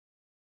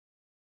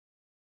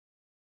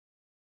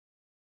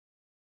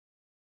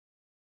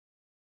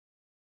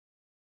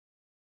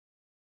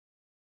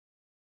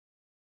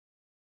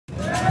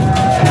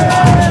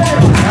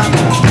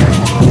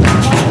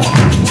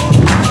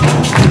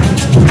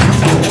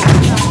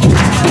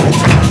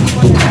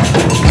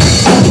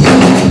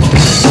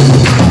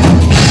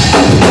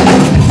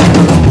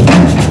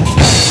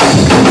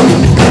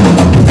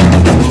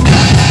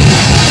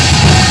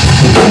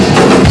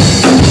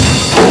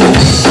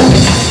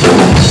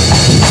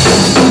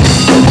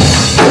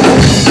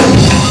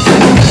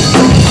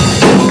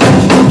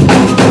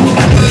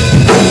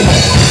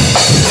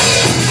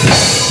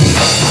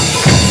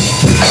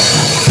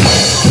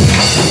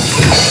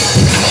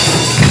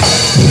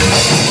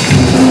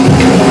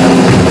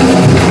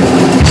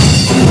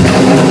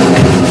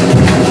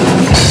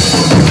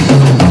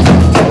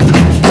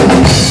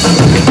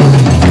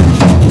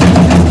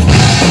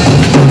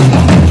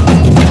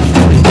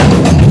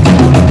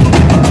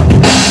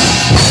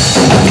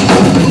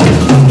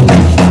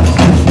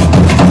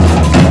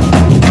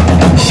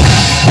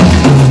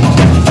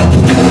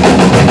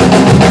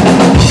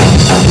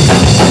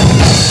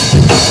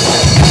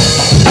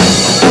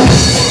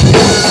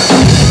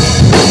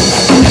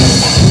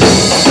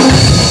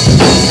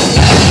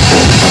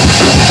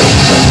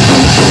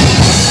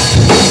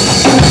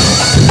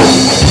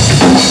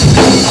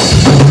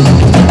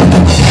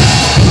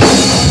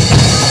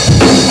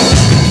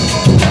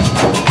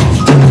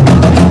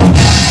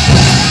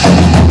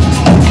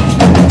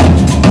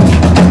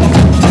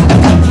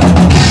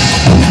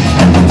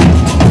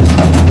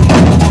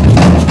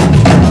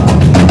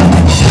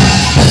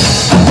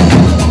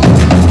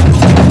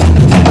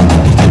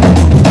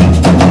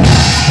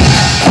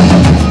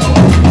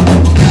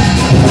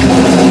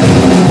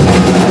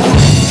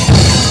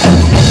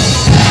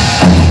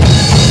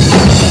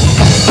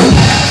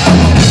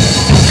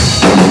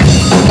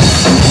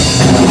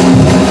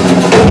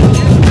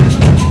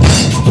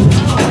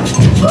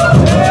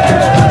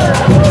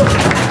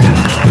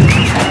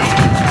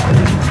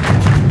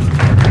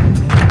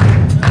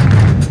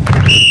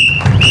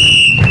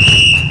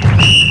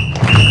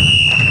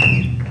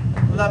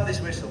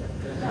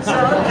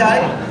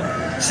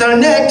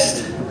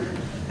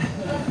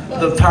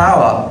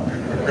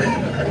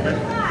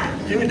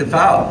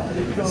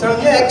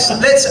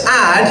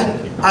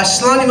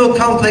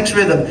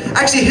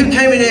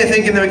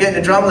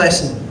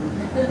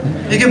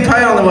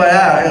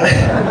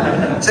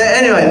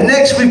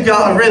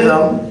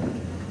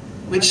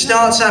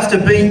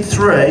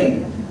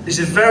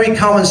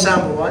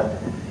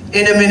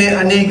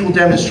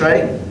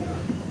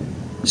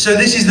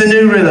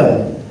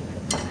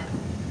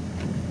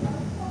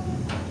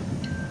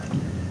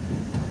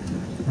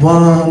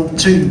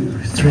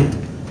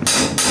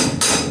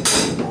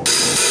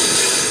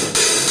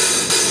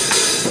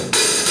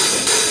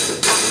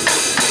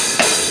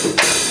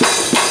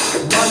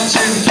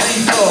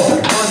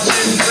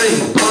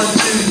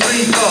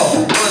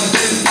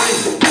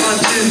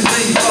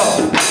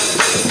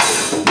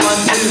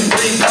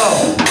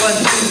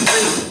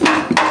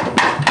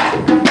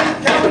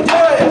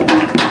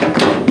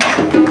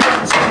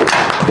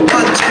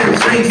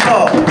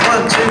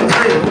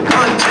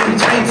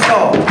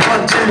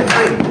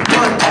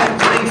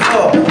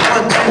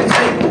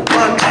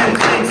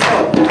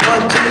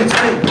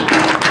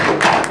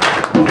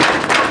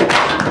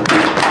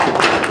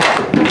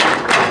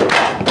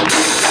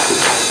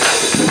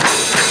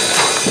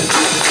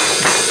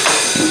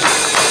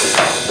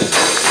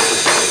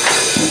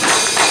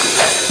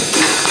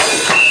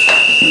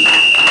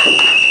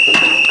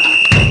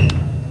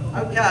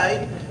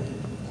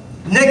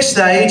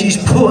Stage is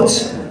put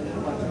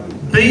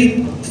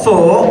beat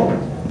 4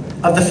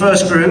 of the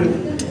first group, 1,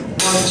 2,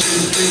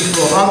 3,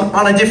 4,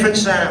 on a different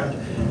sound,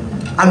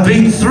 and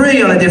beat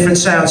 3 on a different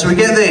sound. So we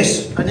get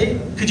this.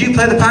 Could you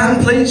play the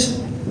pattern, please?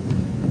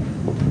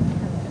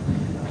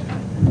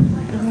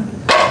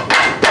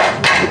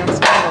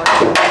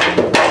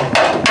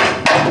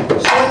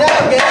 So we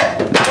now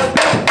get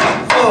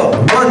 4,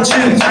 1,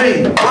 2,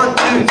 3, 1,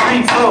 2,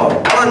 3,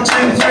 4, 1,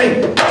 2,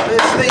 3.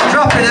 It's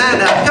dropping out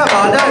now. Come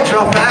on, don't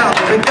drop out,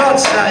 for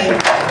God's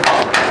sake.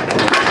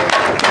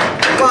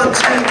 1,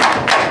 2,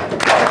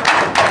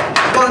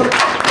 1,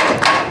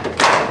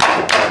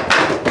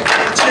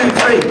 2,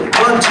 3,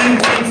 1, 2,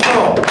 3,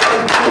 4, 1,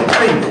 2,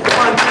 3,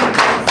 1, 2,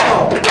 3,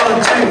 4, 1,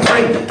 2,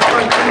 3,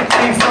 1, 2,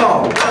 3,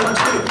 4, 1,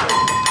 2, 3.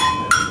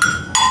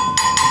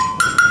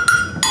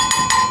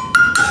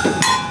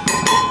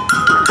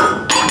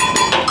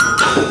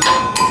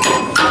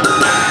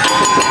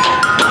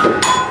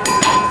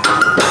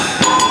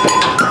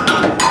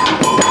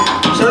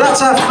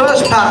 That's our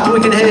first pattern we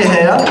can hear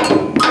here,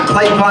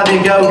 played by the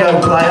go-go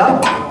player.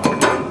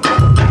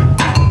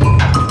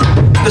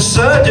 The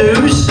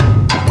surdos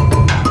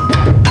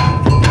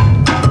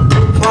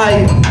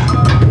play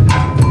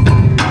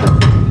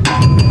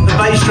the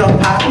bass drum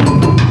pattern,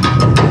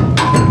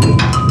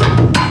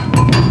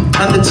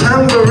 and the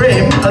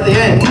tambourine at the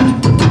end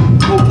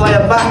will play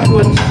a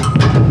backwards,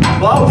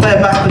 well, I'll play a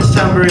backwards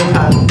tambourine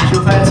pattern.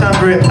 She'll play a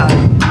tambourine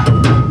pattern.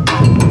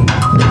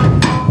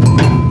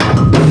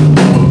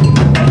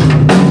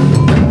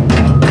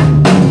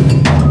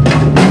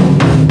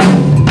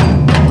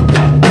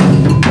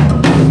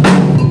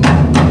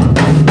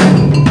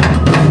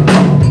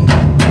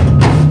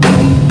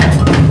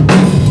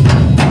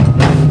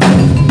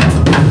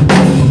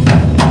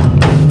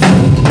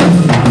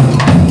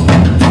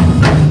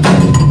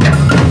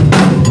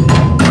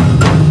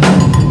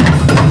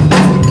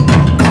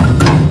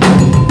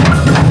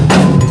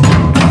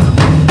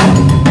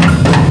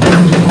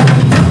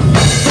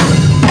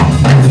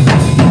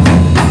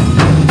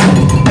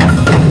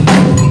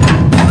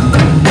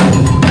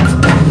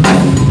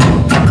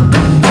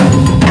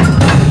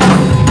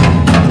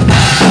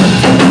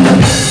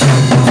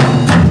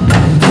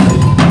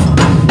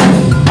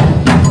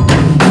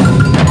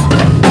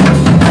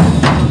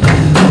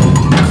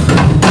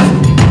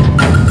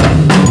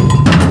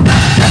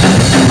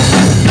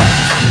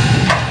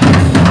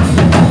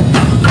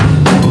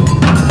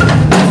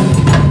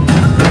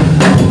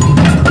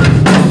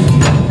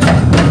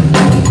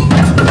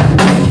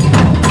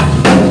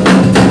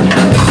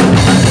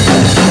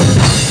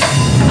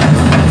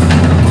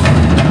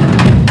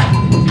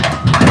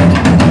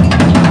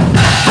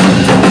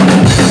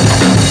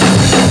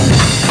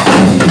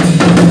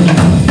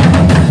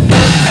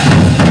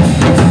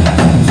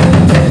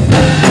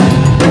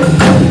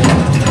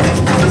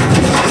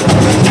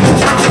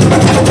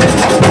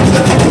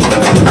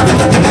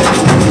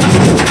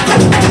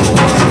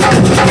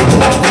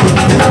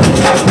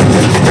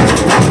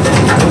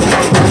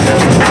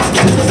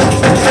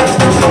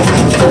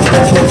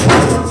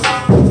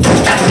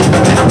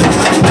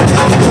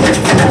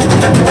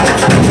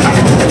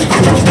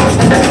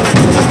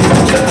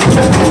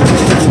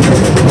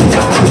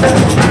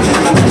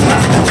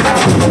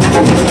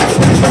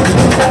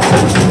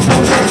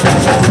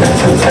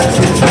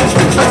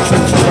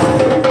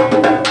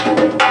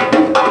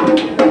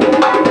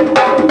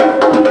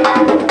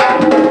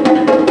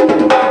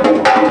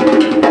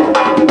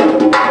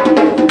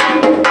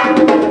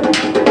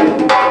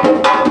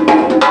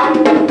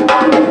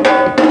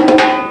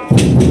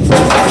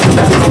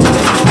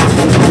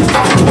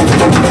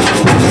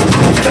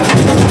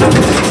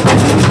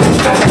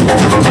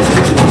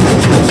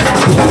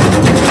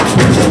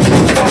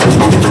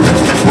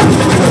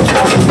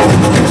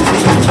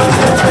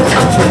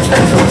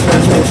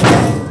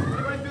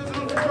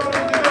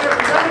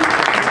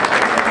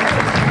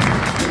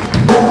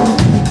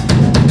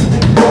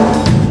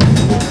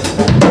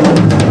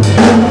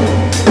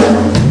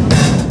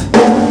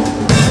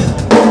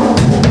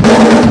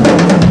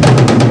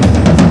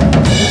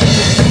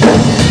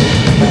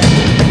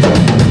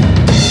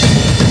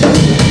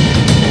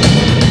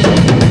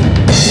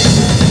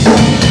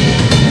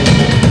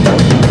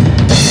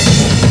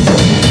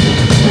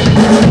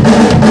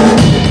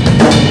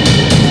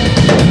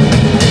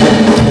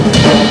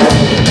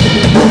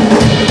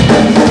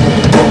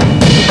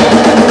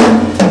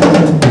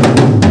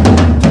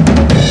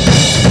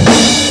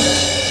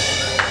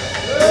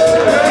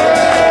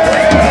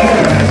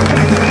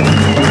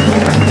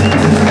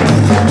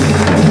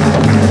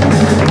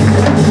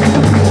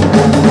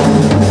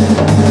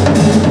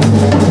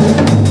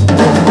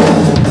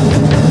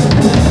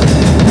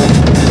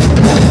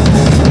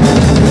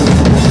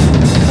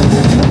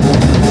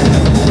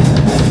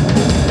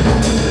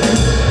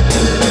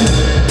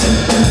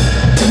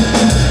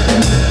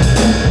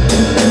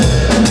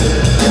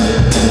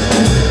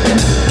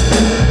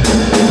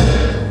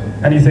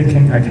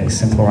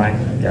 simple, right?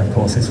 Yeah, of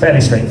course, it's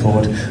fairly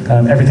straightforward.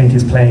 Everything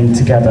is playing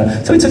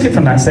together. So we took it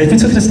from that stage. We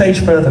took it a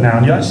stage further now,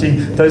 and you actually,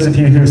 those of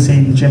you who have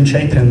seen Jim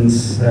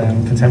Chapin's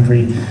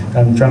contemporary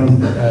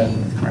drum,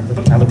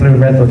 now the Blue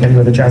and Red book,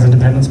 anyway, the Jazz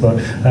Independence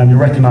book, you'll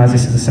recognise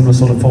this is a similar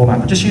sort of format,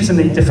 but just using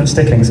the different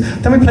stickings.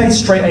 Then we played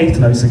straight eighth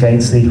notes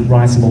against the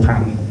right cymbal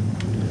pattern.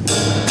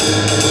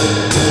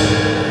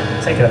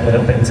 Take it up a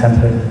little bit in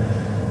tempo.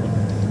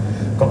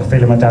 Got the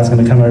feeling my dad's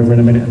going to come over in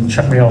a minute and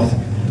chuck me off.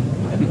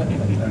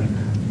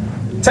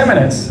 10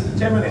 minutes.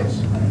 10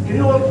 minutes. You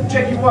know what?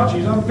 Check your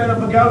watches. I'm fed up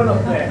of going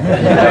up there.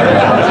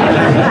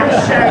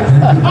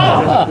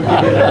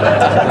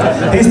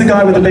 He's the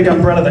guy with the big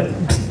umbrella that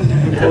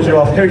pulls you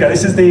off. Here we go.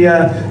 This is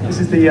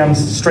the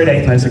straight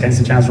eighth notes against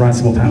the jazz right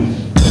cymbal pattern.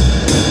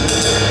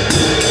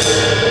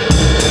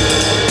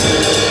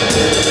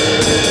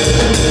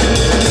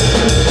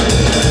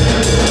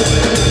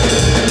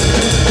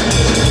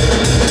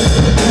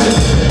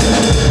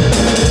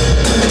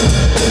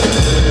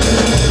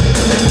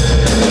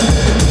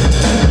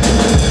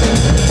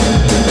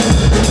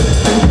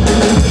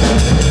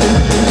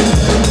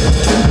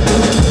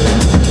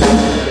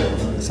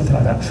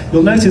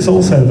 You'll notice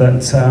also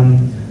that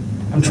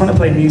I'm trying to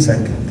play music.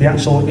 The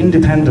actual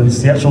independence,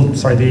 the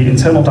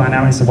internal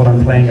dynamics of what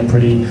I'm playing are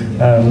pretty,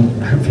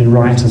 hopefully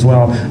right as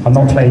well. I'm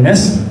not playing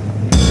this.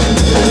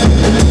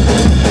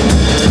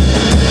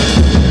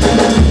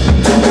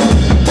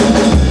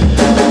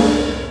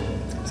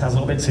 Sounds a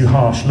little bit too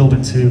harsh, a little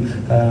bit too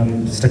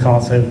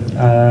staccato.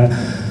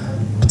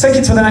 But take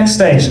it to the next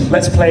stage.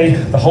 Let's play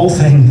the whole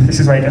thing. This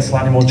is where it gets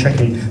slightly more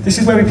tricky. This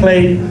is where we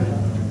play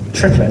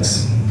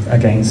triplets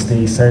against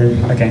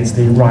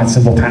the right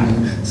cymbal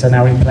pattern. So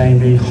now we're playing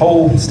the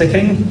whole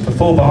sticking for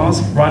 4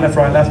 bars, right, left,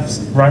 right, left,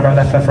 right, right,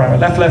 left, left, right, right,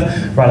 left,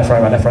 left, right, left,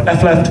 right, right, left, right,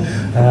 left, left,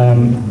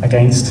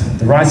 against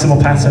the right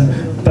cymbal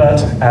pattern,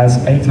 but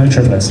as eighth note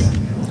triplets.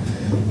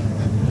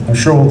 I'm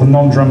sure all the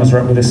non-drummers are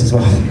up with this as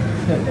well.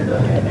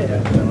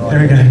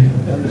 Here we go.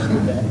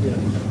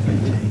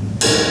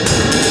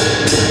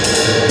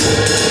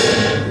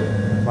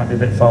 Might be a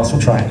bit fast,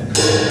 we'll try it.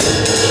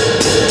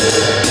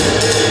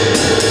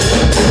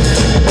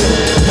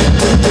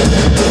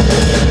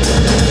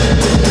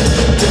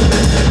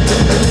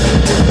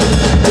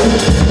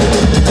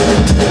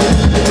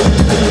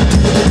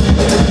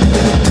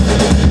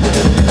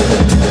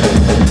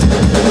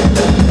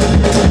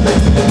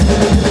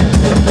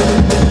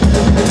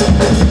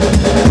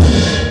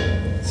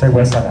 So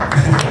words like that.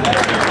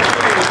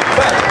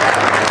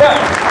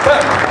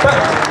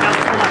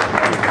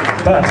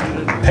 But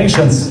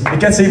patience, it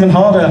gets even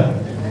harder.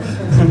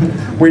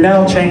 We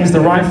now change the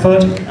right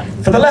foot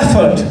for the left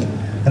foot.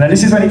 And then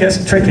this is when it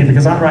gets tricky,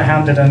 because I'm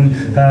right-handed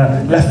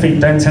and left feet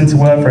don't tend to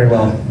work very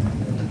well.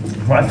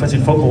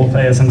 Right-footed football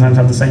players sometimes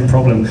have the same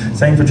problem.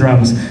 Same for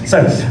drums.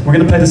 So we're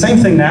going to play the same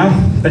thing now,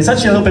 but it's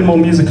actually a little bit more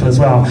musical as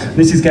well.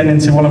 This is getting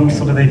into one of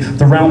sort of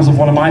the realms of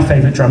one of my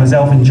favourite drummers.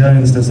 Elvin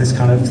Jones does this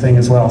kind of thing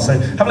as well. So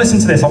have a listen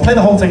to this. I'll play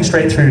the whole thing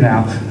straight through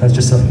now as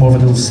just more of a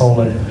little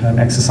solo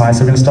exercise.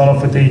 So we're going to start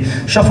off with the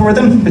shuffle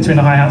rhythm between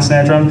the hi-hat and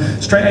snare drum,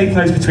 straight eighth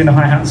notes between the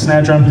hi-hat and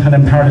snare drum, and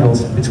then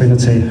paradiddles between the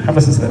two. Have a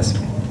listen to this.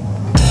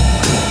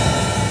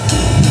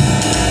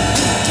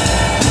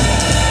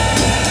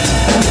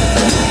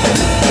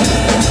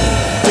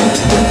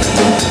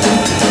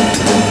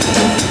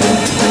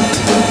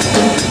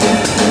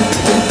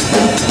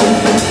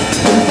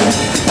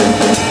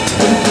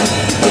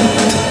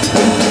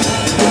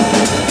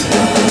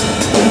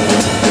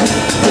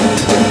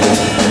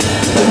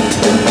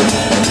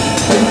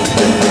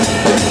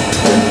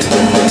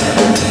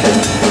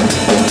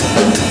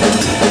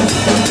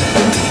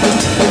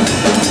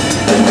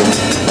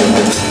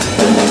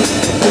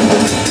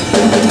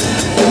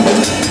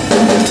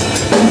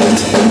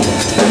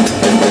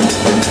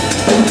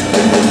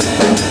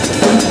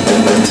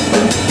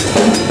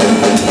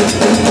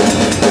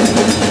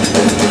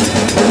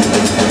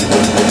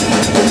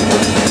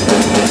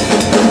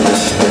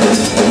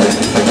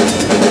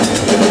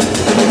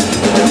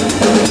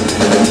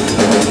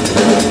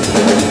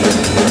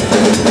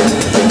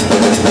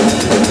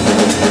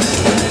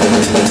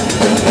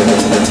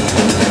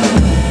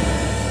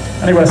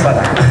 Any words like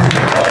that?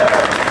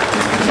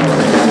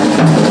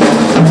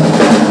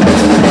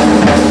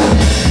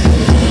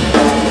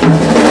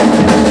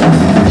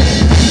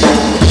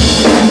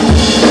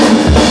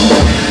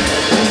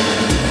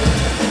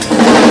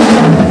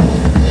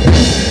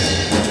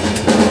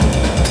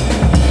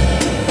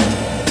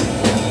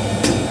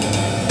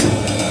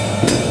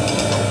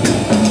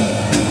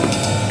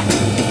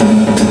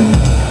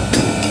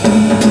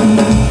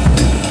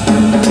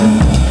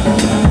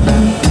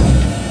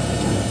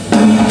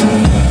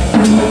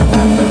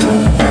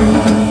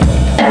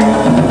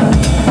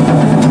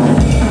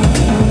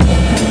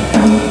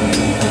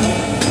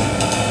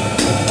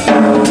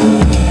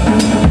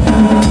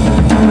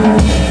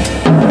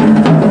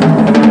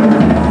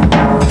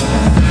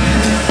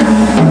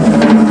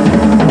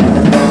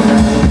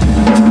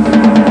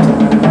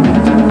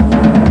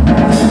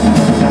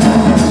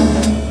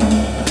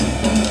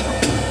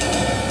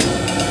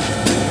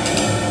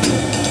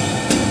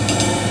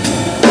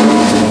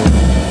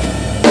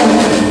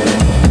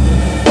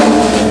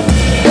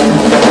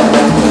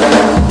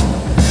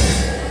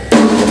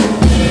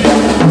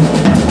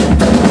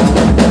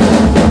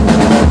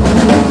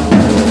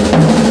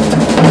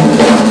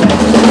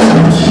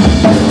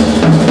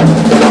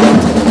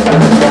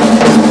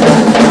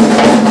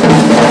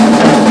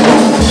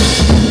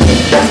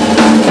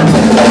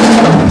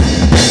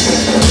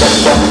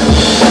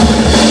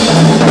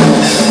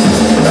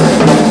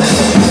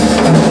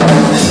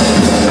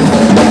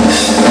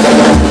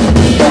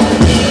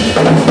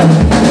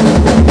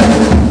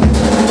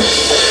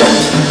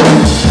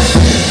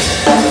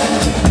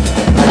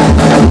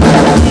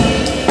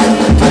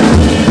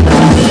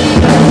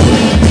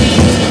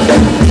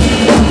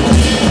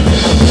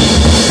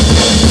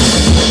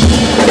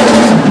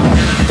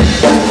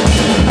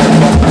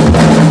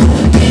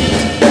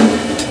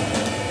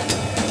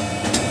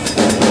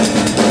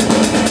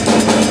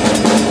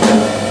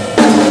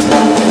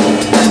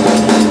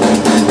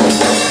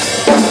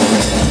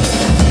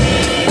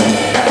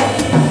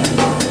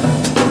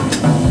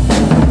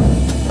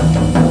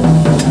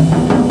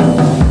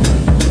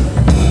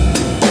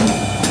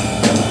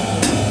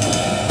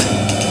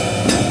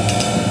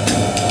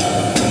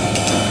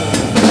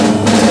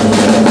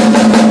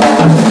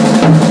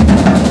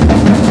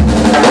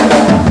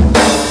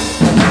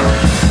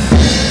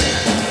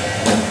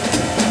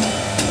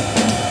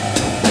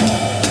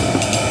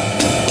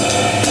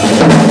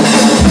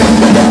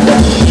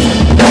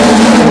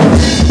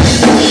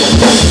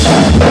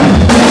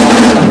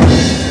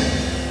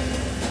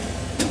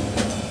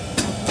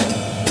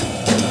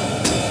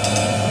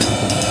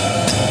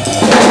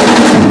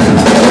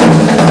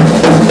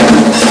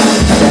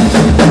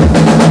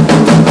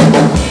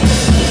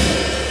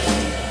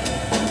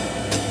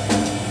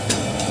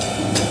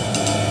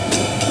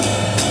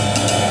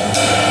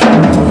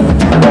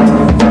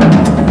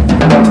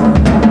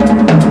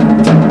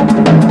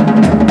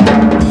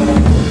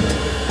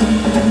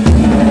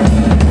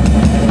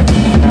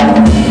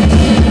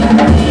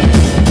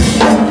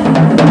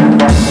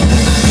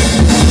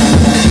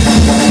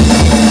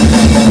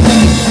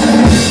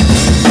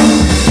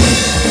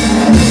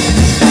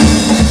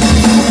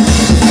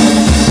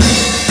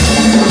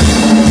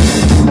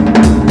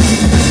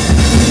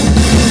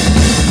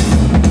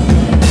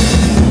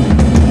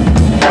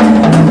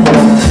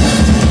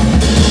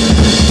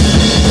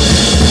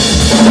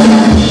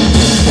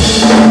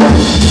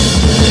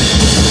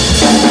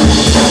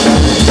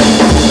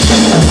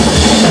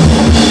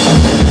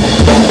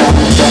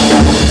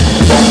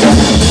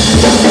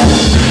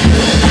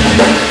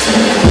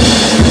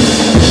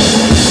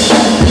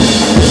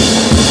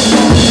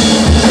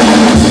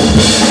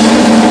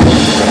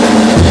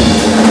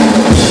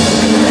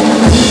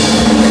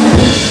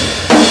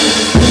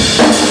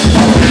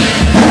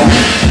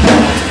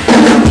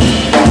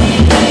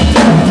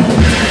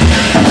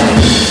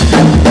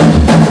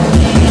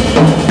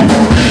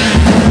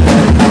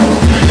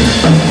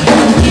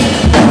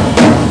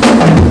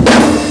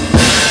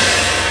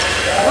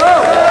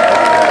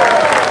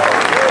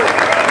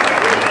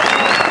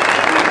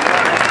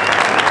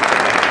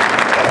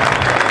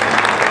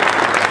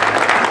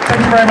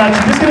 much.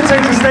 I'm just going to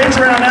take the stage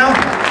around now.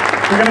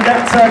 We're going to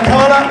get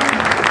Carla.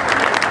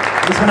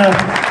 Just going to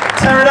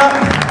tear it up.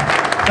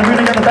 Then we're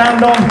going to get the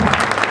band on,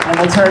 and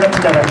we'll tear it up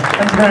together.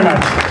 Thank you very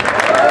much.